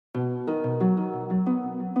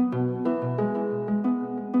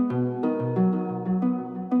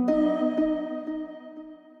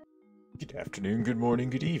afternoon, good morning,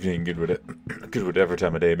 good evening, good whatever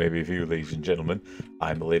time of day may be for you, ladies and gentlemen.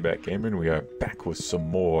 I'm the Layback Gamer, and we are back with some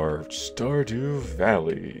more Stardew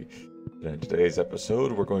Valley. And in today's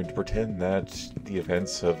episode, we're going to pretend that the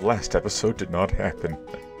events of last episode did not happen.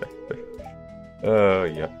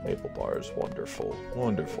 Yep, maple bars, wonderful,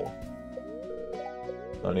 wonderful.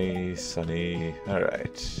 Sunny, sunny,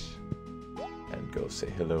 alright. And go say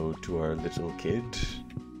hello to our little kid.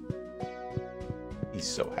 He's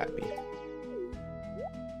so happy.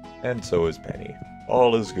 And so is Penny.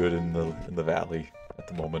 All is good in the valley at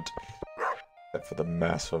the moment. Except for the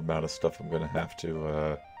massive amount of stuff I'm gonna have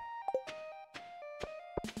to,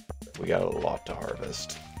 we got a lot to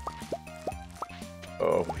harvest.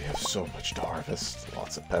 Oh, we have so much to harvest.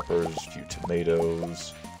 Lots of peppers, a few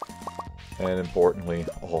tomatoes, and importantly,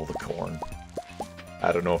 all the corn.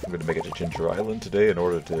 I don't know if I'm gonna make it to Ginger Island today in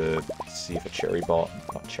order to see if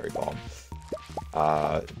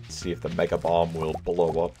see if the Mega Bomb will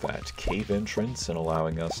blow up that cave entrance and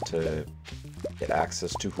allowing us to get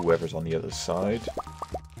access to whoever's on the other side.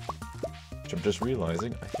 Which I'm just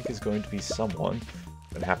realizing I think is going to be someone I'm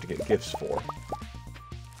going to have to get gifts for.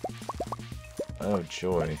 Oh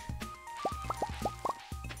joy.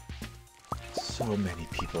 So many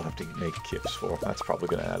people have to make gifts for. That's probably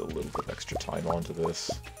going to add a little bit of extra time onto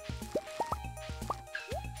this.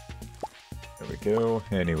 There we go.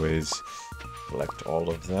 Anyways. Collect all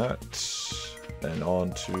of that, then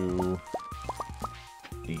on to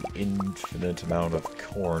the infinite amount of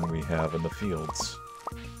corn we have in the fields.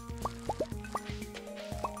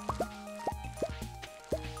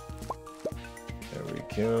 There we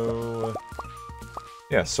go.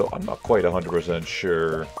 Yeah, so I'm not quite 100%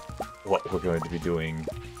 sure what we're going to be doing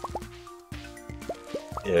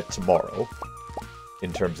tomorrow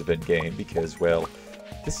in terms of in-game, because, well,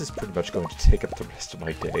 this is pretty much going to take up the rest of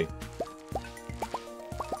my day.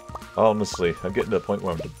 Honestly, I'm getting to the point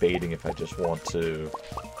where I'm debating if I just want to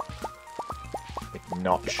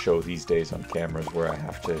not show these days on cameras where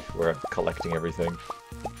I'm collecting everything.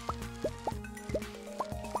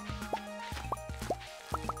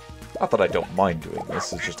 Not that I don't mind doing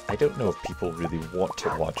this, it's just I don't know if people really want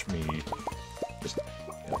to watch me just,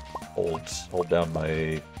 you know, hold down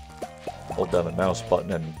the mouse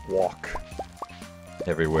button and walk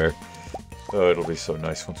everywhere. Oh, it'll be so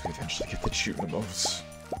nice once we eventually get the Tunimos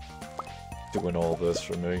doing all this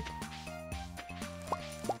for me.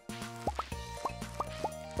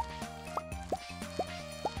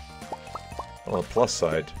 On the plus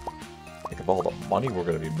side, think of all the money we're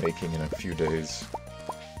going to be making in a few days.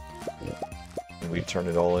 And we turn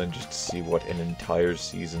it all in just to see what an entire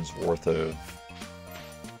season's worth of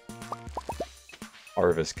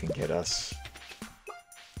harvest can get us.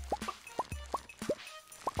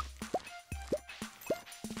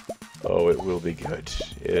 Oh, it will be good.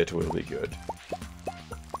 It will be good.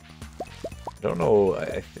 I don't know,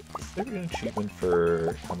 is there an achievement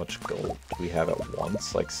for how much gold we have at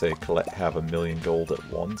once? Like, say, have 1,000,000 gold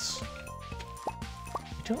at once?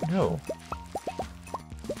 I don't know.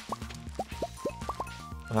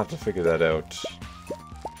 I'll have to figure that out.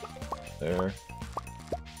 There.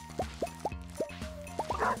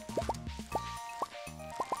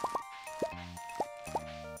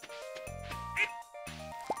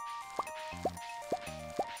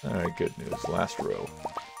 Alright, good news. Last row.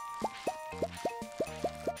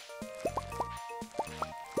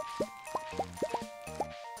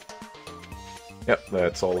 Yep,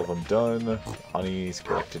 that's all of them done. Honey's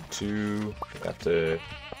collected too. We have to...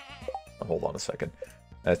 oh, hold on a second.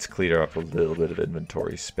 Let's clear up a little bit of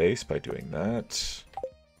inventory space by doing that.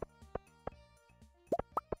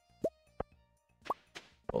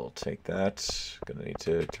 We'll take that. Gonna need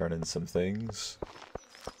to turn in some things.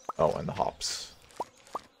 Oh, and the hops.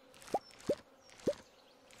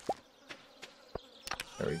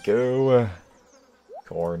 There we go.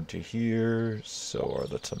 Corn to here. So are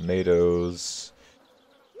the tomatoes.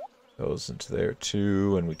 Goes into there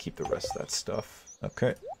too, and we keep the rest of that stuff.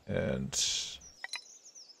 Okay, and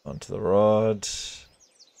onto the rod.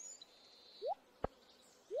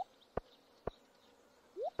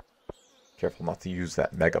 Careful not to use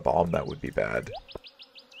that Mega Bomb, that would be bad.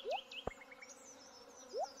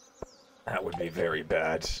 That would be very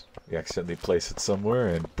bad. We accidentally place it somewhere,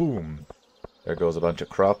 and boom! There goes a bunch of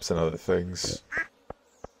crops and other things.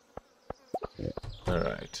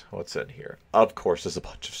 Alright, what's in here? Of course there's a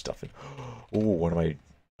bunch of stuff in... ooh, what am I...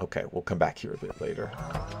 okay, we'll come back here a bit later.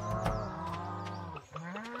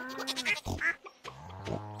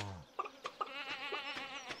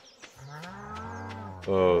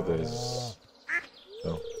 Oh, there's...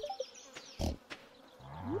 oh.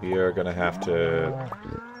 We are gonna have to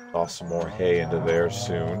toss some more hay into there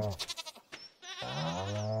soon.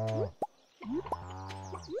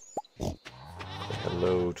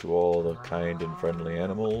 to all the kind and friendly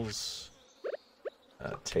animals.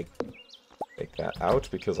 Take that out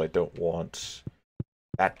because I don't want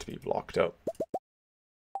that to be blocked up.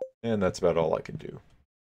 And that's about all I can do.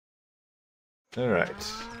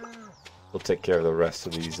 Alright. We'll take care of the rest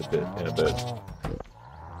of these in a bit.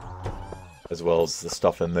 As well as the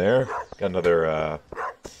stuff in there. Got another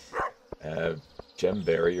gem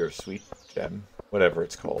berry or sweet gem. Whatever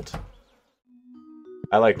it's called.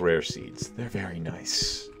 I like rare seeds. They're very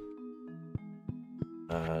nice.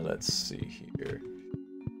 Let's see here.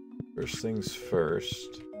 First things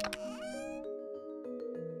first.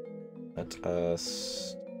 Let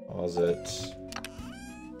us deposit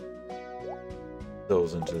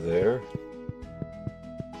those into there.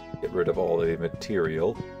 Get rid of all the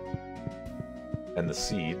material. And the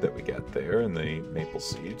seed that we got there, and the maple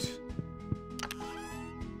seed.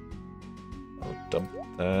 I'll dump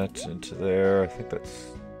that into there. I think that's...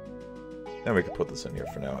 And we can put this in here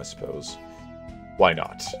for now, I suppose. Why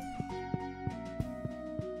not?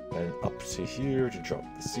 And up to here to drop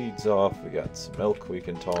the seeds off. We got some milk we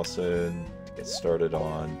can toss in to get started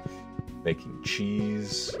on making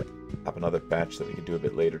cheese. Have another batch that we can do a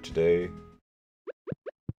bit later today.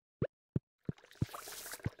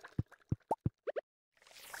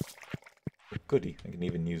 Goody, I can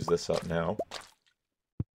even use this up now.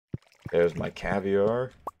 There's my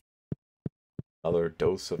caviar. Another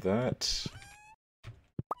dose of that.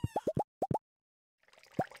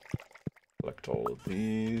 Collect all of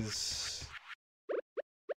these.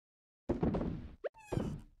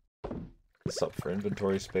 This up for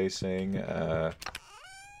inventory spacing.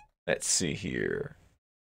 Let's see here.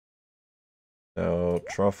 So,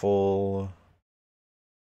 truffle.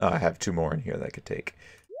 Oh, I have 2 more in here that I could take.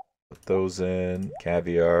 Put those in.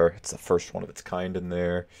 Caviar. It's the first one of its kind in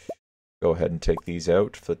there. Go ahead and take these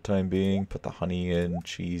out for the time being. Put the honey in.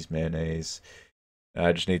 Cheese, mayonnaise.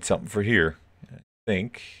 I just need something for here. I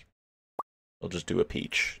think I'll just do a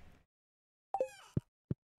peach.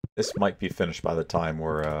 This might be finished by the time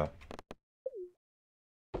we're...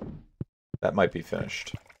 That might be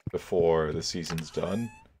finished before the season's done.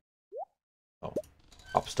 Oh,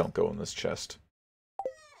 hops don't go in this chest.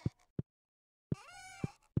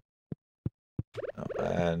 Oh,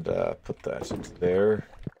 and put that into there.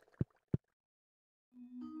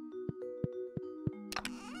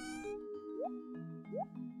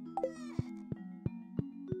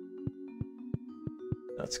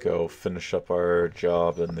 Let's go finish up our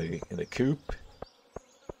job in the coop.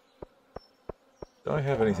 Do I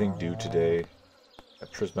have anything due today?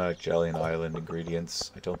 Prismatic jelly and island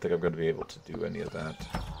ingredients. I don't think I'm going to be able to do any of that.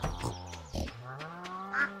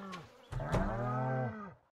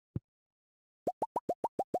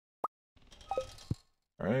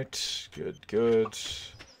 Alright, good, good.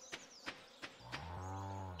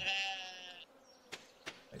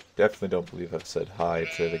 I definitely don't believe I've said hi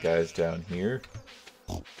to the guys down here.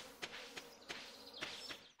 Oh.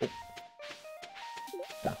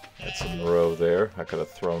 Yeah, that's in a row there. I could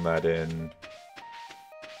have thrown that in.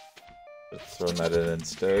 Thrown that in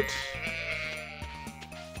instead.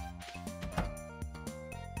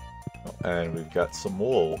 Oh, and we've got some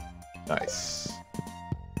wool. Nice.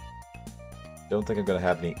 Don't think I'm gonna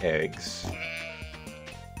have any eggs.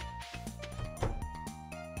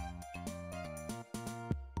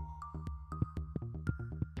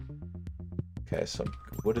 Okay, so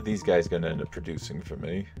what are these guys gonna end up producing for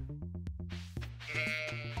me?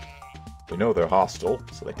 We know they're hostile,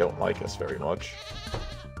 so they don't like us very much.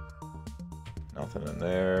 Nothing in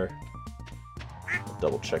there. I'll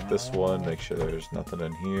double check this one, make sure there's nothing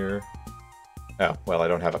in here. Oh, well, I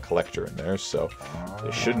don't have a collector in there, so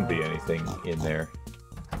there shouldn't be anything in there.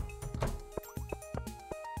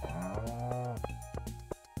 I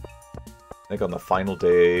think on the final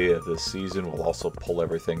day of this season, we'll also pull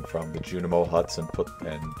everything from the Junimo huts and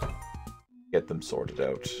get them sorted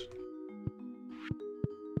out.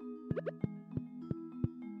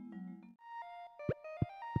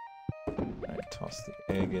 Alright, toss the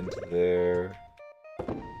egg into there.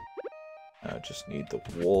 I just need the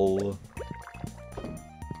wool.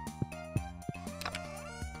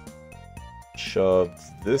 Shove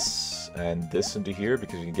this and this into here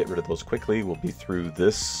because we can get rid of those quickly. We'll be through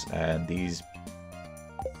this and these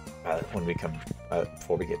when we come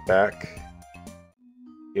before we get back.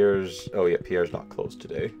 Oh yeah, Pierre's not closed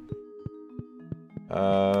today.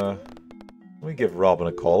 Let me give Robin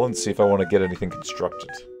a call and see if I want to get anything constructed.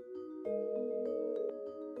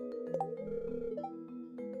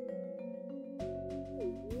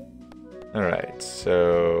 Alright,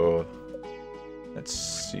 so let's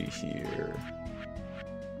see here.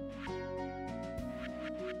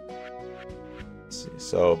 Let's see,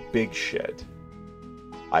 so big shed.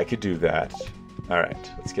 I could do that.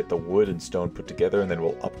 Alright, let's get the wood and stone put together, and then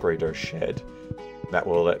we'll upgrade our shed. That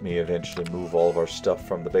will let me eventually move all of our stuff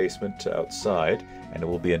from the basement to outside, and it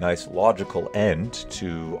will be a nice logical end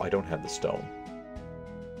to... I don't have the stone.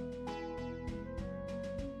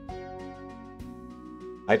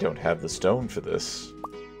 I don't have the stone for this.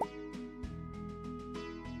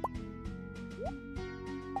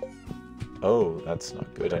 Oh, that's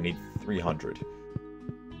not good. I need 300.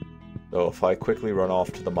 So if I quickly run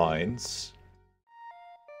off to the mines,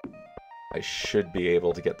 I should be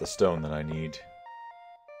able to get the stone that I need.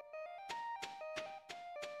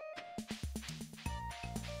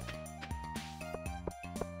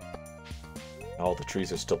 All the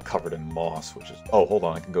trees are still covered in moss, which is... Oh, hold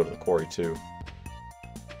on, I can go to the quarry too.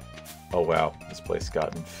 Oh wow, this place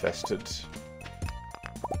got infested.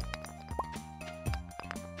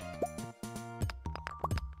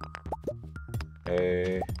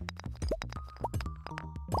 Okay.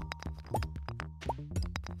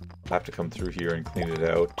 I'll have to come through here and clean it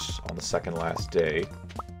out on the second last day.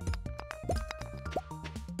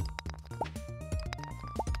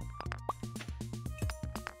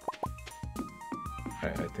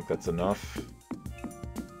 I think that's enough.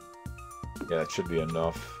 Yeah, it should be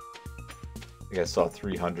enough. I think I saw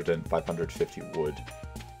 300 and 550 wood.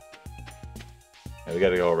 And we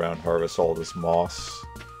gotta go around, harvest all this moss.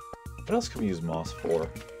 What else can we use moss for?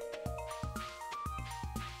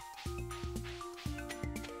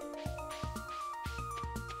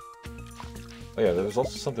 Oh yeah, there was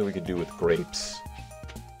also something we could do with grapes.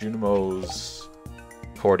 Junimo's,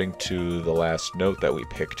 according to the last note that we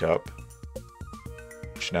picked up,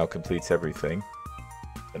 which now completes everything,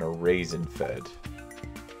 and a raisin fed.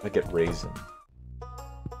 I get raisin.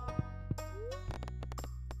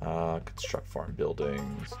 Construct farm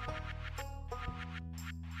buildings. Here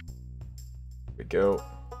we go.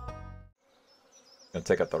 Gonna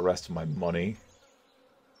take out the rest of my money.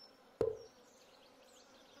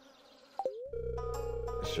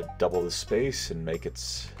 Should double the space and make it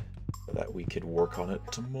so that we could work on it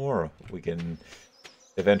tomorrow. We can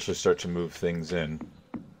eventually start to move things in.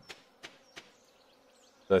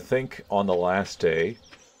 I think on the last day,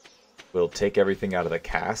 we'll take everything out of the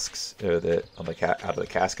casks, out of the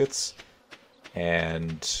caskets,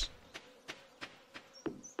 and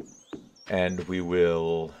we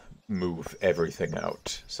will move everything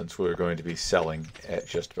out, since we're going to be selling at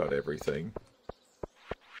just about everything.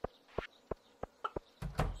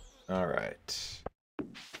 Alright.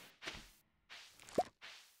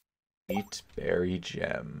 Sweet berry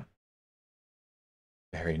gem.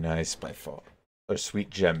 Very nice by far. Or sweet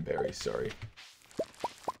gem berry, sorry.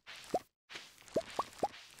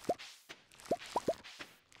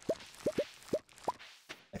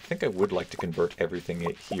 I think I would like to convert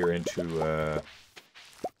everything here into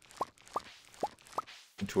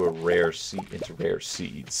rare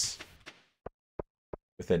seeds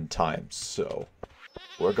within time. So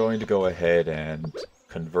we're going to go ahead and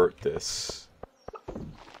convert this.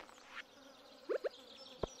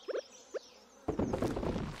 There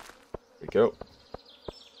we go.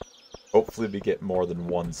 Hopefully we get more than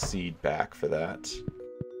one seed back for that.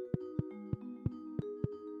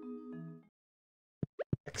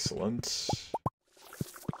 Excellent.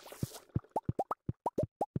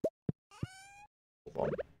 Hold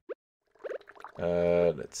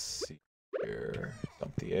on. Let's see here.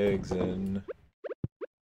 Dump the eggs in.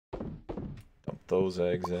 Dump those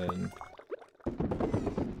eggs in.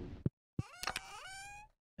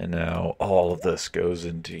 And now all of this goes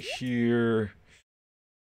into here.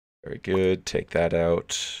 Very good. Take that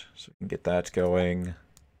out so we can get that going.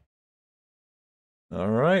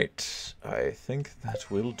 Alright. I think that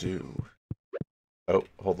will do. Oh,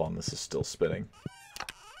 hold on. This is still spinning.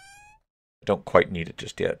 I don't quite need it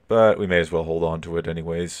just yet, but we may as well hold on to it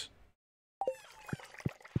anyways.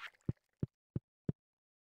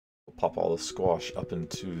 We'll pop all the squash up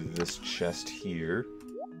into this chest here.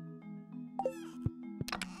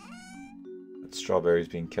 That strawberries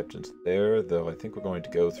being kept into there, though I think we're going to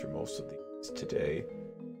go through most of these today.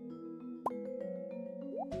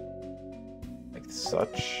 Like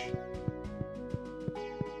such.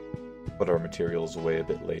 Put our materials away a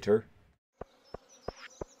bit later.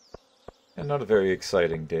 And not a very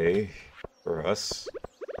exciting day for us.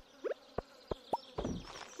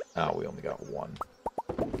 Ah, we only got one.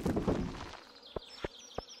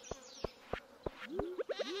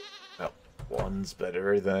 Well, one's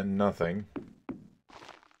better than nothing.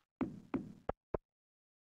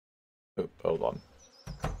 Oh, hold on.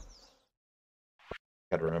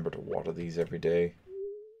 Gotta remember to water these every day.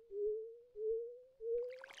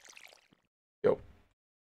 Yo.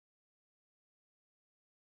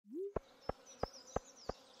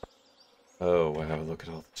 Oh, wow, look at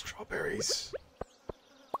all the strawberries.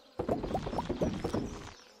 There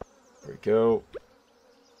we go.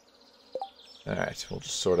 Alright, we'll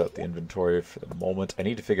just sort out the inventory for the moment. I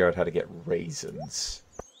need to figure out how to get raisins.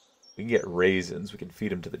 If we can get raisins, we can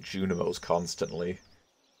feed them to the Junimos constantly.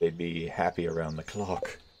 They'd be happy around the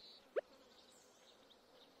clock.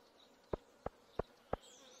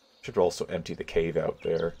 Should also empty the cave out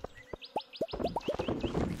there.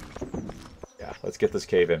 Yeah, let's get this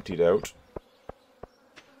cave emptied out.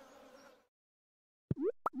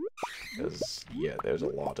 Because, yeah, there's a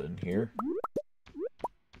lot in here.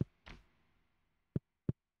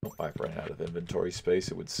 Oh, I've run out of inventory space,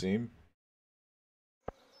 it would seem.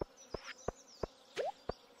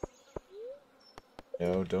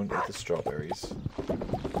 No, don't eat the strawberries. There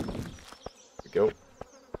we go.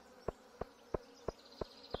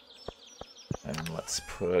 And let's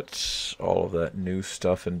put all of that new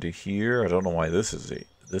stuff into here. I don't know why this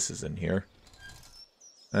is in here.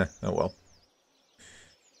 Oh well.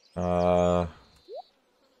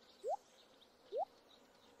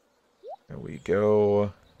 There we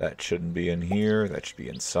go. That shouldn't be in here. That should be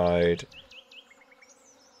inside.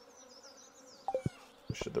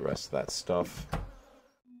 Should the rest of that stuff.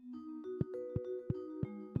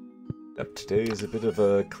 Yep, today is a bit of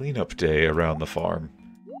a cleanup day around the farm.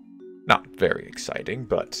 Not very exciting,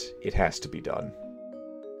 but it has to be done.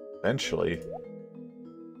 Eventually.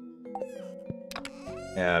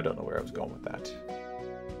 Yeah, I don't know where I was going with that.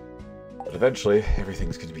 But eventually,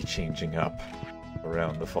 everything's going to be changing up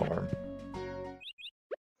around the farm.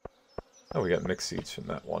 Oh, we got mixed seeds from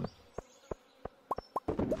that one.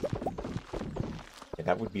 And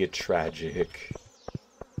that would be a tragic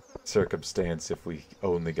circumstance if we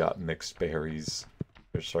only got mixed berries.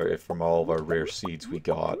 Or sorry, if from all of our rare seeds we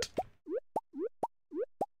got.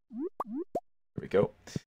 There we go.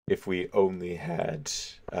 If we only had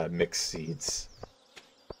mixed seeds.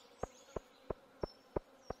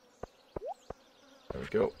 There we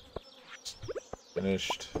go.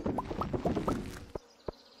 Finished.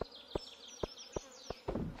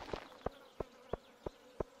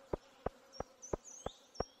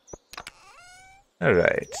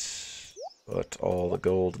 Alright. Put all the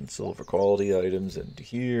gold and silver quality items into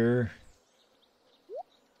here.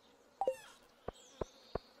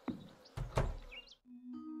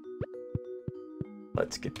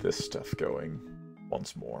 Let's get this stuff going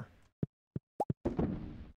once more.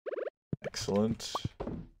 Excellent.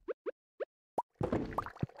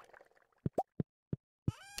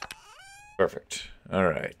 Perfect.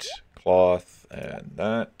 Alright. Cloth and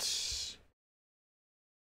that.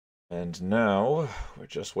 And now, we're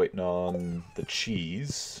just waiting on the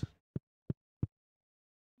cheese.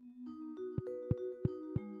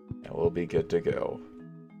 And we'll be good to go.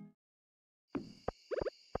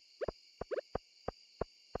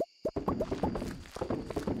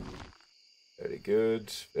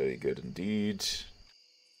 Very good indeed.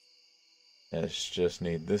 Let's just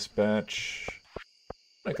need this batch.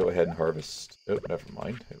 I'm gonna go ahead and harvest. Oh, never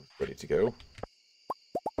mind. It was ready to go.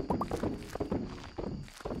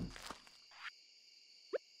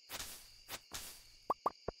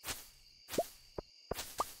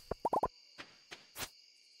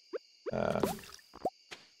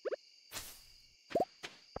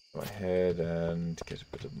 Go ahead and get a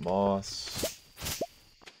bit of moss.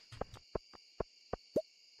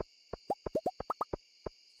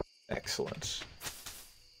 Excellent.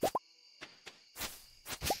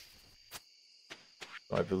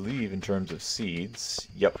 I believe in terms of seeds,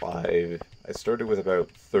 yep, I started with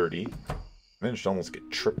about 30. Managed to almost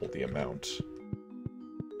get triple the amount.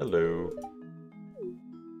 Hello.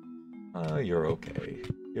 You're okay.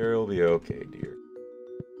 You'll be okay, dear.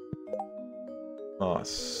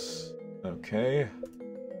 Moss. Okay.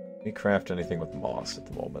 Let me craft anything with moss at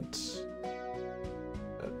the moment.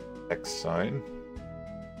 X sign.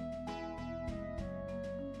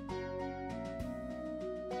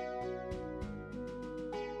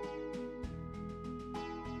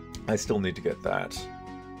 I still need to get that.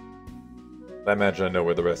 I imagine I know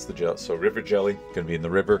where the rest of the jelly... So river jelly, gonna be in the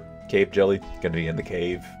river. Cave jelly, gonna be in the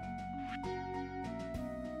cave.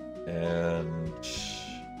 And...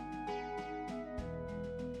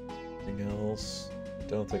 anything else? I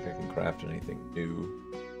don't think I can craft anything new.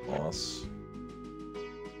 Moss.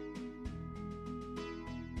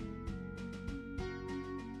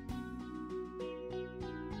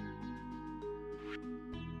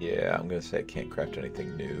 Yeah, I'm gonna say I can't craft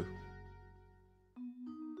anything new.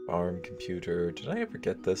 Farm computer. Did I ever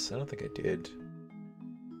get this? I don't think I did.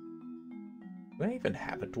 Do I even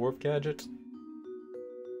have a dwarf gadget?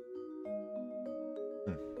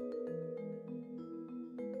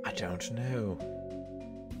 I don't know.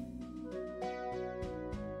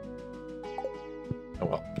 Oh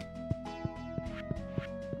well.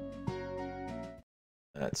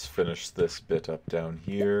 Let's finish this bit up down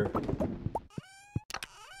here.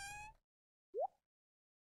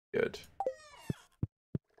 Good.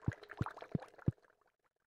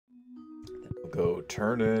 Then we'll go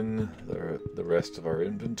turn in the rest of our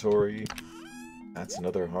inventory. That's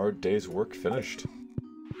another hard day's work finished.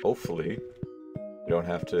 Hopefully, we don't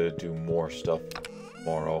have to do more stuff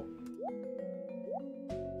tomorrow.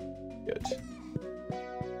 Good.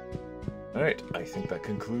 Alright, I think that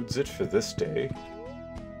concludes it for this day.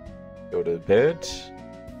 Go to bed.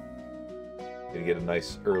 Gonna get a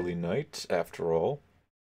nice early night, after all.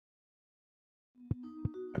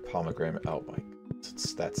 My pomegranate. Oh my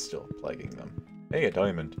goodness, that's still plaguing them. Hey, a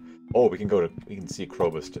diamond. Oh, we can see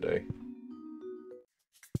Krobus today.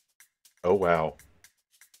 Oh wow.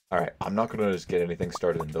 Alright, I'm not gonna just get anything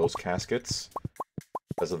started in those caskets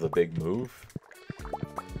because of the big move.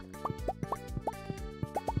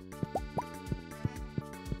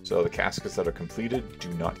 So the caskets that are completed do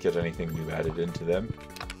not get anything new added into them.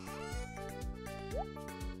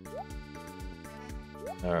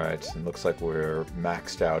 Alright, and looks like we're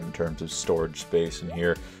maxed out in terms of storage space in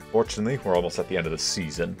here. Fortunately, we're almost at the end of the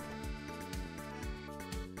season.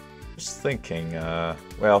 Just thinking,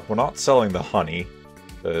 well, we're not selling the honey,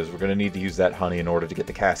 because we're going to need to use that honey in order to get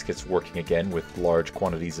the caskets working again with large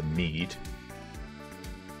quantities of mead.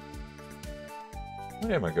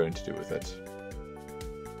 What am I going to do with it?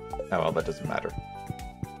 Oh well, that doesn't matter.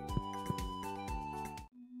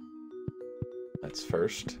 Let's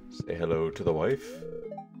first say hello to the wife.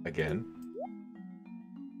 Again.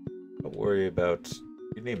 Don't worry about...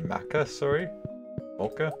 Your name Maka, sorry?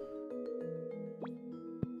 Mocha?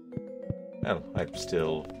 Well, I'm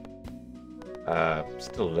still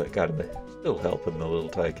helping the little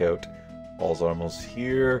tyke out. All's almost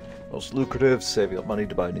here. Most lucrative. Save you money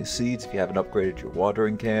to buy new seeds if you haven't upgraded your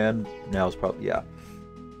watering can. Now's probably... yeah.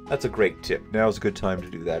 That's a great tip. Now's a good time to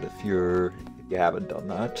do that if you haven't done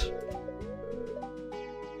that.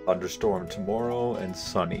 Thunderstorm tomorrow and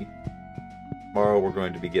sunny. Tomorrow we're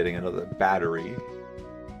going to be getting another battery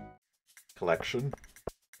collection.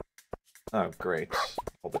 Oh great.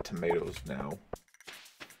 All the tomatoes now.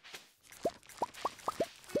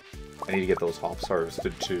 I need to get those hops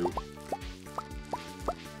harvested too.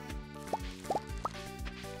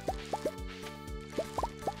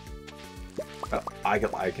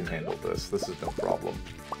 I can handle this. This is no problem.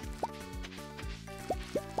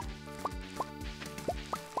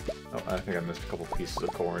 Oh, I think I missed a couple pieces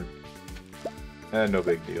of corn. No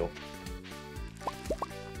big deal.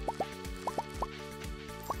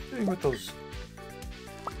 Sitting with those...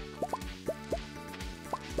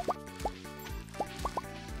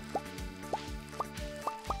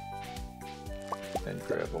 And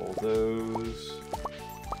grab all those.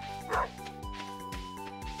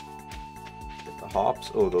 Get the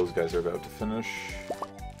hops. Oh, those guys are about to finish.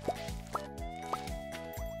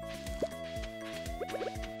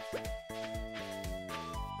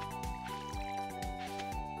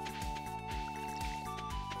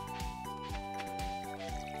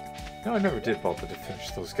 No, I never did bother to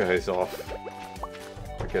finish those guys off.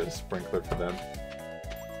 Or get a sprinkler for them.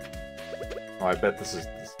 Oh, I bet this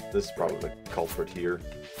is probably the culprit here.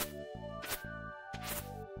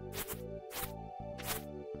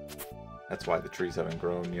 That's why the trees haven't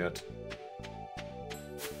grown yet.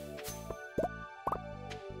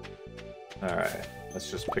 Alright, let's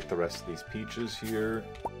just pick the rest of these peaches here.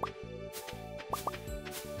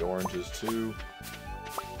 The oranges too.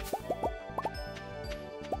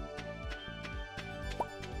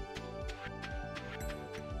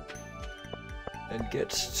 And get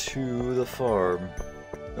to the farm.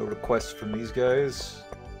 No requests from these guys.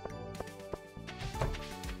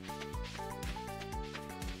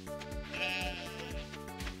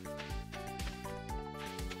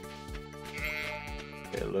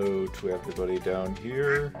 Hello to everybody down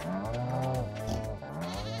here.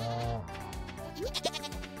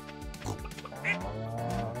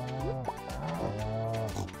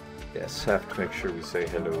 Yes, have to make sure we say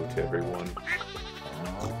hello to everyone.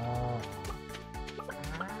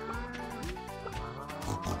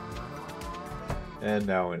 And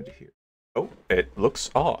now into here. Oh, it looks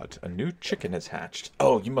odd. A new chicken has hatched.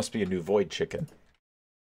 Oh, you must be a new void chicken.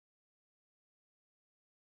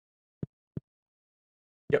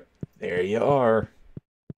 Yep, there you are.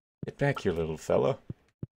 Get back here, little fella.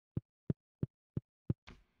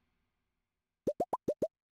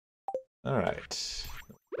 Alright.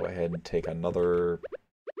 Go ahead and take another...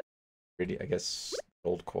 Pretty, I guess,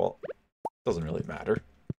 gold qual. Doesn't really matter.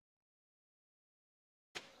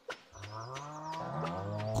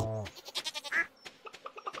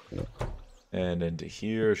 And into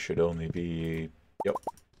here should only be, yep,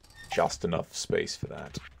 just enough space for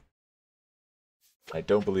that. I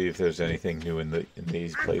don't believe there's anything new in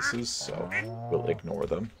these places, so we'll ignore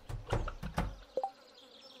them.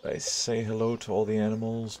 I say hello to all the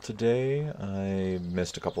animals today. I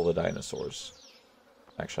missed a couple of the dinosaurs.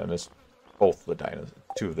 Actually, I missed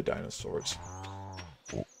two of the dinosaurs.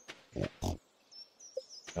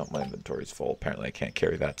 Oh, my inventory's full. Apparently I can't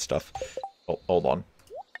carry that stuff. Oh, hold on.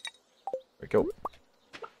 There we go.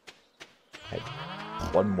 I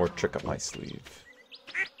had one more trick up my sleeve.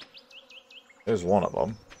 There's one of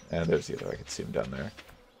them. And there's the other. I can see him down there.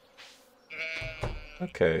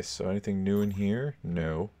 Okay, so anything new in here?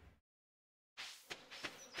 No.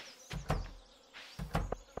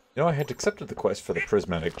 You know, I had accepted the quest for the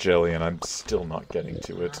prismatic jelly, and I'm still not getting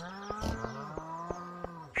to it.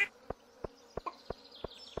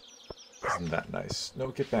 Isn't that nice? No,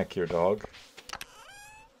 get back here, dog.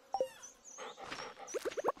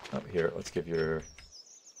 Up here, let's give your...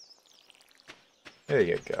 There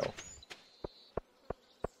you go.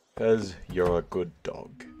 Because you're a good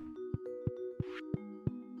dog.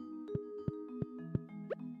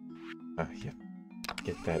 Yeah.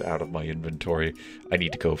 Get that out of my inventory. I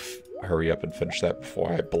need to go hurry up and finish that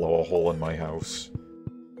before I blow a hole in my house.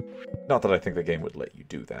 Not that I think the game would let you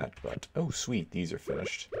do that, but... Oh, sweet, these are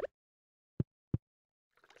finished.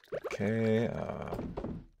 Okay,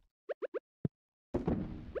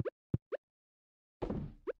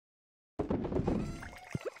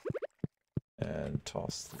 and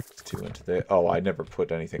toss these two into there. Oh, I never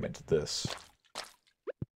put anything into this.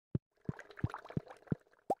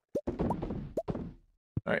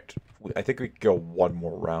 Alright, I think we could go one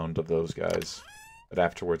more round of those guys. But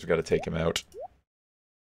afterwards, we gotta take him out.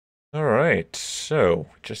 Alright, so,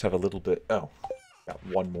 just have a little bit... Oh, got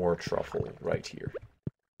one more truffle right here.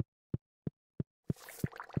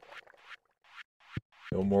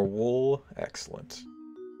 No more wool? Excellent.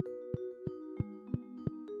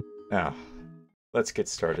 Now, let's get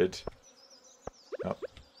started. Oh.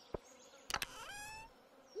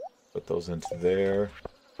 Put those into there.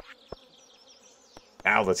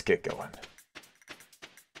 Now let's get going.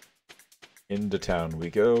 Into town we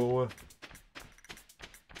go.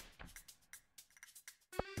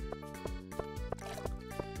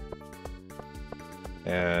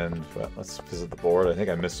 And, well, let's visit the board. I think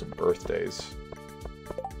I missed some birthdays.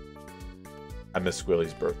 I missed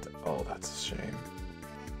Willie's birthday. Oh, that's a shame.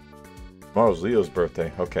 Tomorrow's Leo's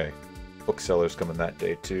birthday. Okay. Bookseller's coming that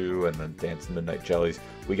day too, and then Dance the Midnight Jellies.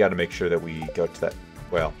 We got to make sure that we go to that.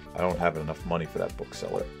 Well, I don't have enough money for that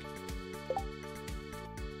bookseller.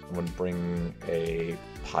 I'm going to bring a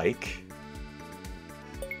pike.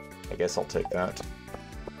 I guess I'll take that.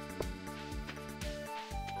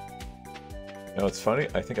 You know, it's funny.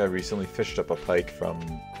 I think I recently fished up a pike from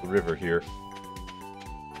the river here.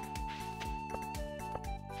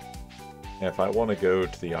 And if I want to go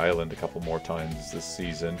to the island a couple more times this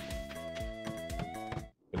season,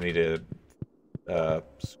 I need to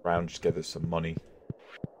scrounge together some money.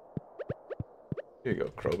 Here you go,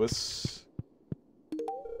 Krobus.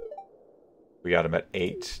 We got him at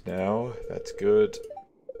 8 now. That's good.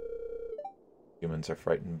 Humans are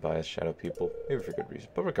frightened by shadow people, maybe for good reason.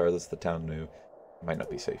 But regardless, the town knew it might not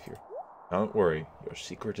be safe here. Don't worry, your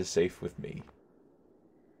secret is safe with me.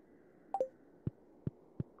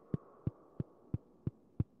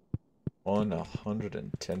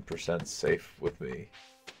 110% safe with me.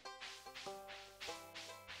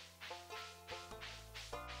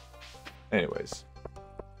 Anyways.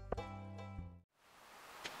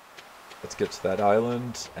 Let's get to that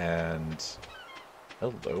island, and...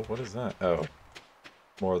 Hello, what is that? Oh.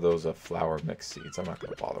 More of those flour mix seeds. I'm not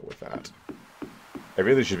going to bother with that. I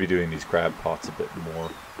really should be doing these crab pots a bit more,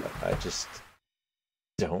 but I just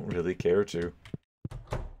don't really care to.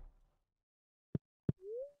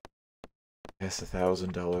 Yes,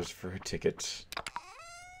 $1,000 for a ticket.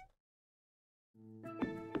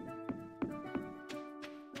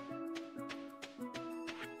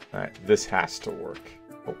 Alright, this has to work.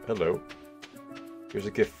 Oh, hello. Here's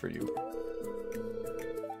a gift for you.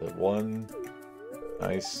 The one.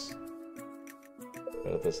 Nice.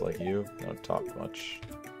 Better this like you. Don't talk much.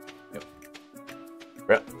 Yep.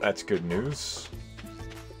 Well, that's good news.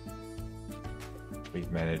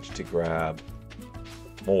 We've managed to grab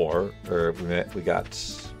more, or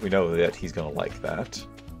we know that he's gonna like that.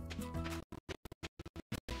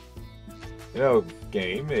 You know,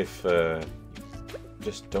 game, if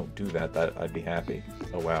just don't do that, I'd be happy.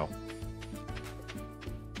 Oh wow.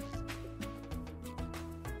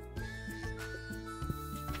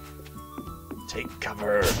 Take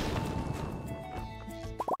cover.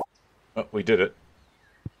 Oh, we did it.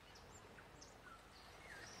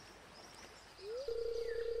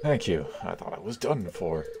 Thank you. I thought I was done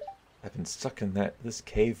for. I've been stuck in this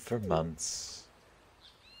cave for months.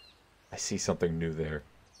 I see something new there.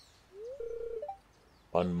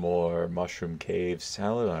 One more mushroom cave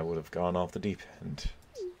salad, I would have gone off the deep end.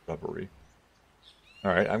 Rubbery.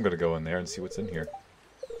 Alright, I'm gonna go in there and see what's in here.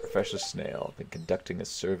 Professor Snail, I've been conducting a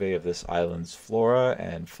survey of this island's flora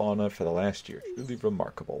and fauna for the last year. Truly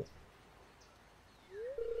remarkable.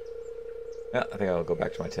 Yeah, I think I'll go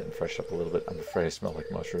back to my tent and fresh up a little bit. I'm afraid I smell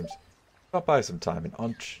like mushrooms. Stop by sometime.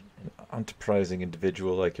 An enterprising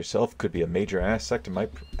individual like yourself could be a major asset in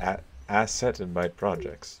my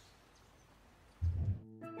projects.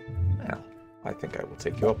 Well, I think I will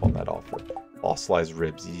take you up on that offer. Fossilized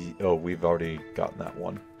ribs. Oh, we've already gotten that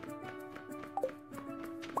one.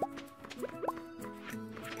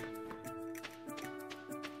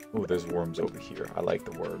 Oh, there's worms over here. I like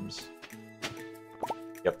the worms.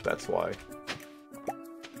 Yep, that's why.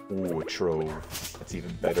 Ooh, a trove. That's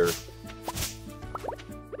even better.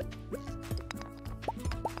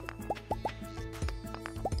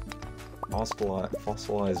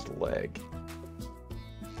 Fossilized leg.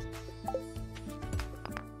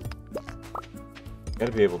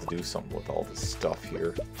 Gotta be able to do something with all this stuff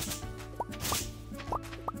here.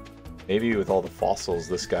 Maybe with all the fossils,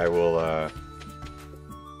 this guy will,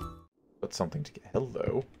 put something together.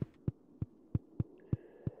 Hello.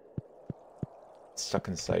 Stuck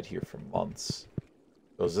inside here for months.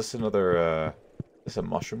 So is this another, is this a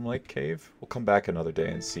mushroom lake cave? We'll come back another day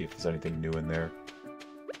and see if there's anything new in there.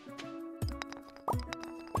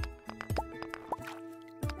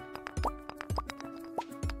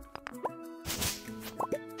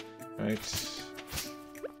 Right.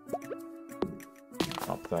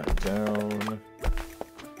 Drop that down.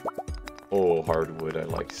 Oh, hardwood. I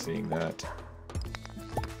like seeing that.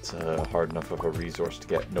 It's hard enough of a resource to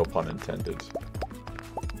get, no pun intended.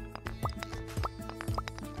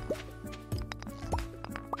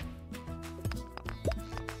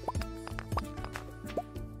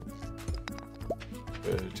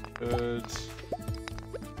 Good, good.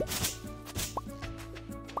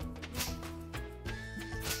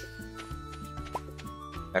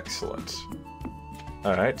 Excellent.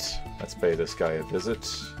 Alright, let's pay this guy a visit.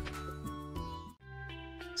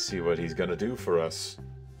 See what he's gonna do for us.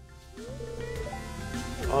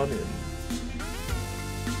 On in.